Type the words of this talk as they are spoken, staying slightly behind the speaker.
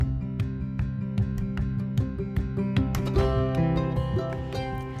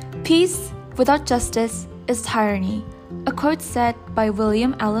Peace without justice is tyranny, a quote said by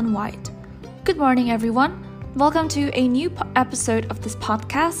William Allen White. Good morning, everyone. Welcome to a new episode of this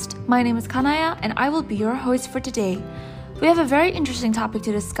podcast. My name is Kanaya, and I will be your host for today. We have a very interesting topic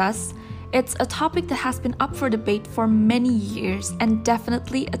to discuss. It's a topic that has been up for debate for many years and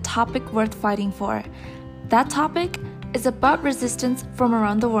definitely a topic worth fighting for. That topic is about resistance from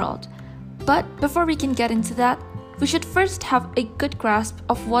around the world. But before we can get into that, we should first have a good grasp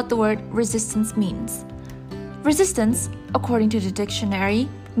of what the word resistance means. Resistance, according to the dictionary,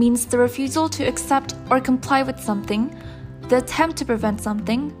 means the refusal to accept or comply with something, the attempt to prevent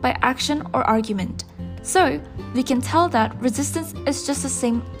something by action or argument. So, we can tell that resistance is just the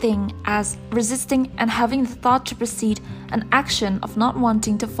same thing as resisting and having the thought to proceed an action of not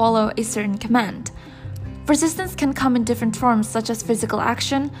wanting to follow a certain command. Resistance can come in different forms such as physical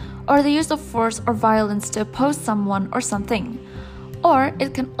action or the use of force or violence to oppose someone or something. Or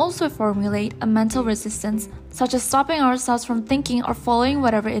it can also formulate a mental resistance such as stopping ourselves from thinking or following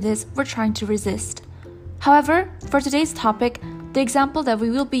whatever it is we're trying to resist. However, for today's topic, the example that we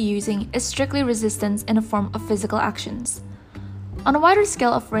will be using is strictly resistance in a form of physical actions. On a wider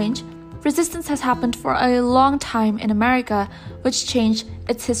scale of range, resistance has happened for a long time in America, which changed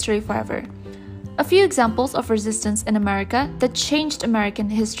its history forever. A few examples of resistance in America that changed American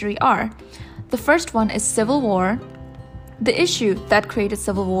history are: the first one is Civil War. The issue that created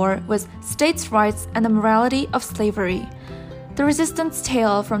Civil War was states' rights and the morality of slavery. The resistance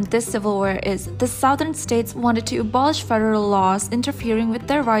tale from this Civil War is the Southern states wanted to abolish federal laws interfering with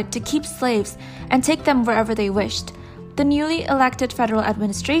their right to keep slaves and take them wherever they wished. The newly elected federal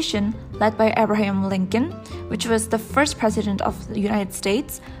administration, led by Abraham Lincoln, which was the first president of the United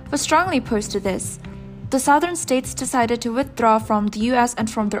States, was strongly opposed to this. The Southern states decided to withdraw from the US and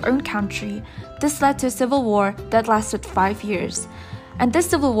from their own country. This led to a civil war that lasted 5 years. And this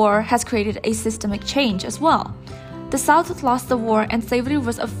civil war has created a systemic change as well. The South lost the war and slavery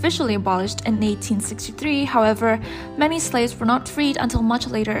was officially abolished in 1863. However, many slaves were not freed until much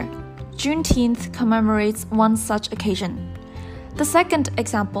later. Juneteenth commemorates one such occasion. The second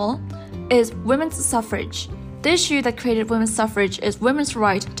example is women's suffrage. The issue that created women's suffrage is women's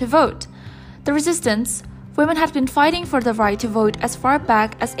right to vote. The resistance: women had been fighting for the right to vote as far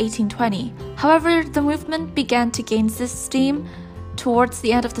back as 1820. However, the movement began to gain steam towards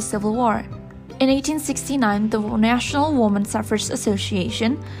the end of the Civil War. In 1869, the National Woman Suffrage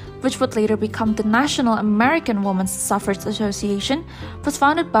Association, which would later become the National American Women's Suffrage Association, was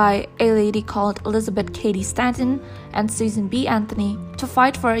founded by a lady called Elizabeth Cady Stanton and Susan B. Anthony to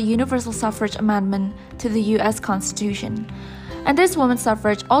fight for a universal suffrage amendment to the U.S. Constitution. And this women's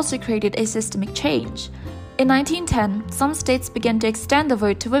suffrage also created a systemic change. In 1910, some states began to extend the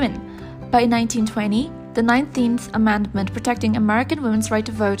vote to women. By 1920, the 19th Amendment protecting American women's right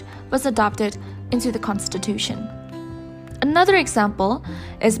to vote was adopted into the Constitution. Another example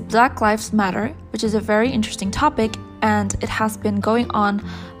is Black Lives Matter, which is a very interesting topic, and it has been going on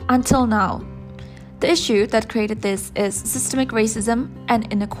until now. The issue that created this is systemic racism and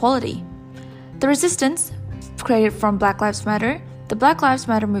inequality. The resistance created from Black Lives Matter, the Black Lives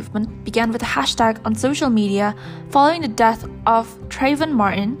Matter movement began with a hashtag on social media following the death of Trayvon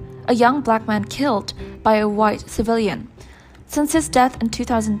Martin, a young black man killed by a white civilian. Since his death in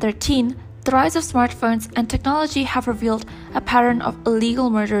 2013, the rise of smartphones and technology have revealed a pattern of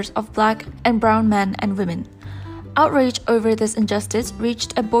illegal murders of black and brown men and women. Outrage over this injustice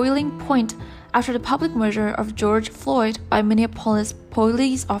reached a boiling point after the public murder of George Floyd by Minneapolis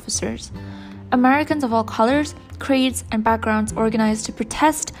police officers. Americans of all colors, creeds, and backgrounds organized to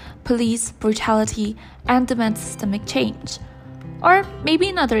protest police brutality and demand systemic change. Or maybe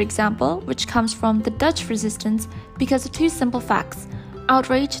another example, which comes from the Dutch resistance because of two simple facts: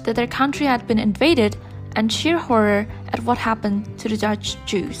 outrage that their country had been invaded and sheer horror at what happened to the Dutch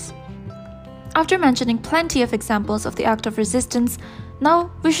Jews. After mentioning plenty of examples of the act of resistance, now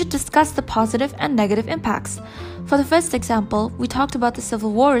we should discuss the positive and negative impacts. For the first example, we talked about the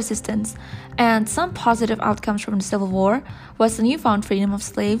Civil War resistance, and some positive outcomes from the Civil War was the newfound freedom of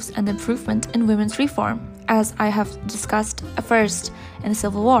slaves and the improvement in women's reform, as I have discussed first in the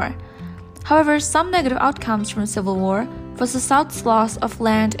Civil War. However, some negative outcomes from the Civil War was the South's loss of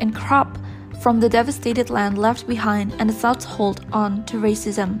land and crop from the devastated land left behind and the South's hold on to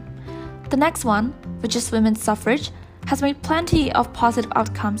racism. The next one, which is women's suffrage, has made plenty of positive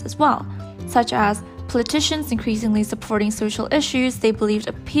outcomes as well, such as politicians increasingly supporting social issues they believed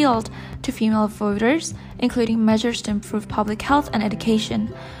appealed to female voters, including measures to improve public health and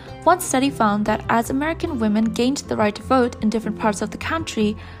education. One study found that as American women gained the right to vote in different parts of the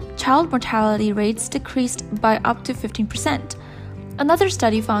country, child mortality rates decreased by up to 15%. Another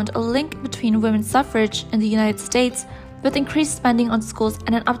study found a link between women's suffrage in the United States with increased spending on schools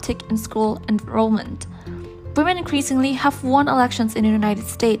and an uptick in school enrollment. Women increasingly have won elections in the United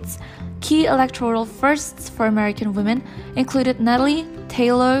States. Key electoral firsts for American women included Natalie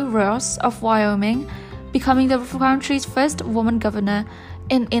Taylor Ross of Wyoming becoming the country's first woman governor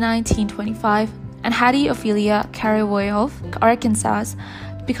in 1925, and Hattie Ophelia Caraway of Arkansas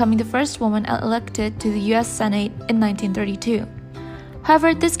becoming the first woman elected to the U.S. Senate in 1932.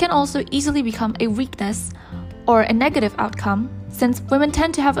 However, this can also easily become a weakness or a negative outcome, since women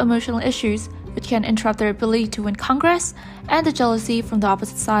tend to have emotional issues which can interrupt their ability to win Congress, and the jealousy from the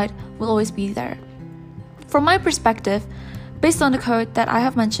opposite side will always be there. From my perspective, based on the quote that I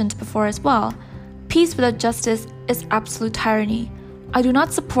have mentioned before as well, peace without justice is absolute tyranny. I do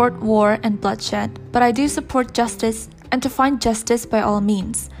not support war and bloodshed, but I do support justice and to find justice by all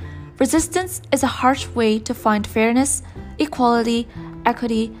means. Resistance is a harsh way to find fairness, equality,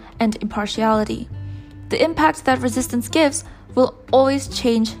 equity, and impartiality. The impact that resistance gives will always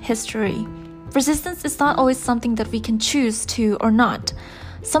change history. Resistance is not always something that we can choose to or not.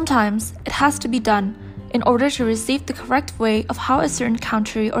 Sometimes it has to be done in order to receive the correct way of how a certain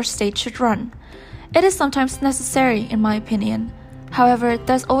country or state should run. It is sometimes necessary, in my opinion. However,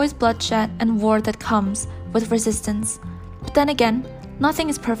 there's always bloodshed and war that comes with resistance. But then again, nothing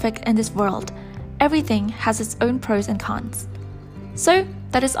is perfect in this world. Everything has its own pros and cons. So,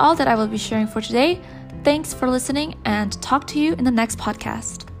 that is all that I will be sharing for today. Thanks for listening, and talk to you in the next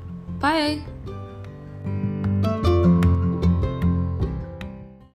podcast. Bye!